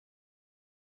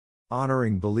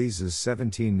Honoring Belize's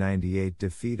 1798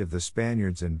 defeat of the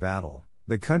Spaniards in battle,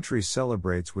 the country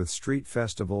celebrates with street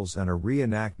festivals and a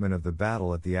reenactment of the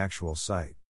battle at the actual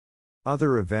site.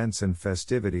 Other events and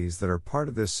festivities that are part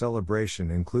of this celebration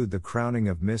include the crowning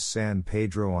of Miss San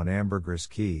Pedro on Ambergris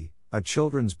Caye, a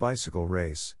children's bicycle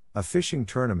race, a fishing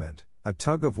tournament, a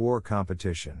tug-of-war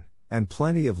competition, and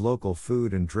plenty of local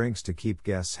food and drinks to keep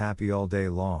guests happy all day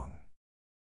long.